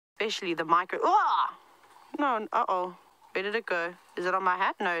especially the micro. Oh! No, uh-oh. Where did it go? Is it on my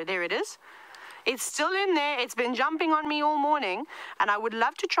hat? No, there it is. It's still in there. It's been jumping on me all morning, and I would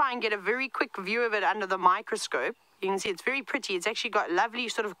love to try and get a very quick view of it under the microscope. You can see it's very pretty. It's actually got lovely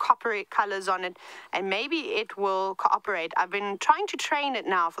sort of copper colors on it, and maybe it will cooperate. I've been trying to train it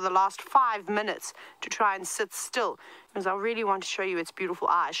now for the last 5 minutes to try and sit still, because I really want to show you its beautiful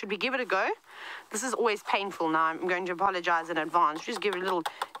eyes. Should we give it a go? This is always painful now. I'm going to apologize in advance. Just give it a little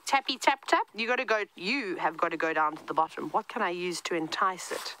tappy tap tap. You have got to go down to the bottom. What can I use to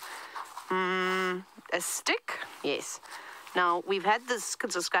entice it? A stick? Yes. Now, we've had this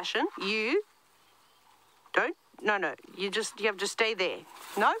discussion. You have to stay there.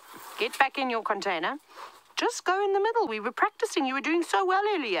 No, get back in your container. Just go in the middle. We were practicing. You were doing so well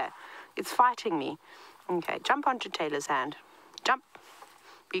earlier. It's fighting me. Okay, jump onto Tayla's hand. Jump.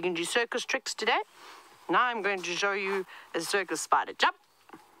 We can do circus tricks today. Now I'm going to show you a circus spider. Jump.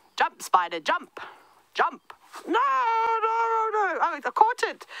 Jump, spider, jump. Jump. No. Oh, I caught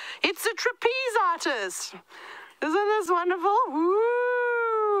it. It's a trapeze artist. Isn't this wonderful?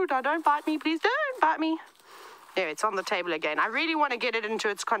 Woo. Now, don't bite me, please. Don't bite me. There, it's on the table again. I really want to get it into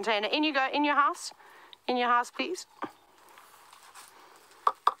its container. In you go, in your house. In your house, please.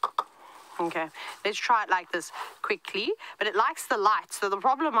 Okay, let's try it like this quickly. But it likes the light, so the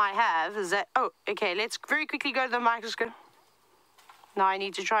problem I have is that... Oh, okay, let's very quickly go to the microscope. Now I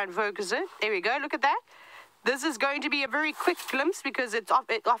need to try and focus it. There we go, look at that. This is going to be a very quick glimpse because it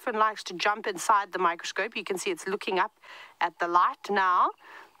often likes to jump inside the microscope. You can see it's looking up at the light now.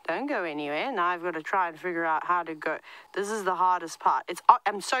 Don't go anywhere. Now I've got to try and figure out how to go. This is the hardest part.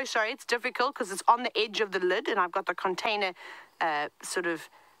 I'm so sorry. It's difficult because it's on the edge of the lid and I've got the container sort of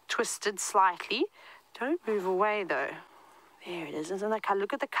twisted slightly. Don't move away though. There it is. Isn't that color?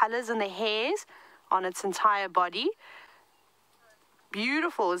 Look at the colors and the hairs on its entire body.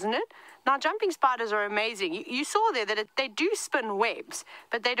 Beautiful, isn't it? Now, jumping spiders are amazing. You saw there that they do spin webs,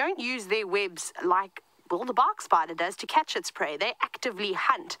 but they don't use their webs like, well, the bark spider does to catch its prey. They actively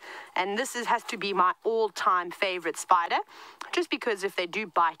hunt, and this has to be my all-time favorite spider, just because if they do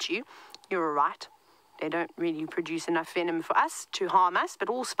bite you, you're right. They don't really produce enough venom for us to harm us, but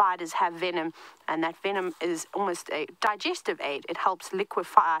all spiders have venom, and that venom is almost a digestive aid. It helps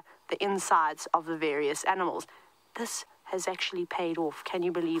liquefy the insides of the various animals. This has actually paid off. Can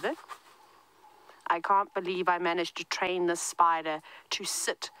you believe it? I can't believe I managed to train this spider to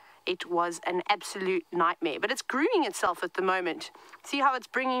sit. It was an absolute nightmare. But it's grooming itself at the moment. See how it's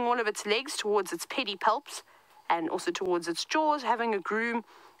bringing all of its legs towards its pedipalps and also towards its jaws, having a groom,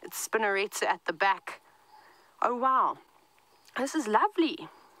 its spinnerets at the back. Oh, wow. This is lovely.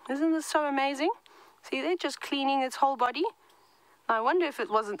 Isn't this so amazing? See, they're just cleaning its whole body. I wonder if it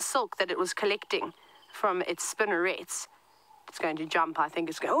wasn't silk that it was collecting from its spinnerets. It's going to jump, I think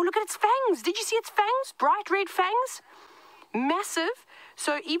it's going... Oh, look at its fangs. Did you see its fangs? Bright red fangs. Massive.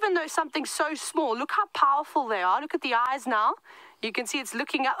 So even though something's so small, look how powerful they are. Look at the eyes now. You can see it's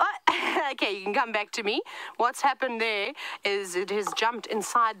looking up. Oh, okay, you can come back to me. What's happened there is it has jumped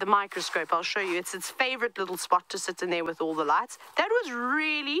inside the microscope. I'll show you. It's its favorite little spot to sit in there with all the lights. That was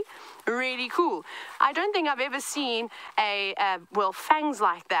really, really cool. I don't think I've ever seen fangs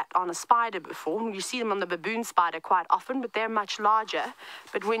like that on a spider before. You see them on the baboon spider quite often, but they're much larger.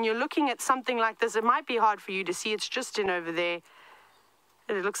 But when you're looking at something like this, it might be hard for you to see. It's just in over there.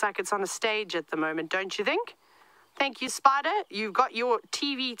 It looks like it's on a stage at the moment, don't you think? Thank you, Spider. You've got your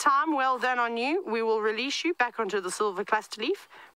TV time. Well done on you. We will release you back onto the silver cluster leaf.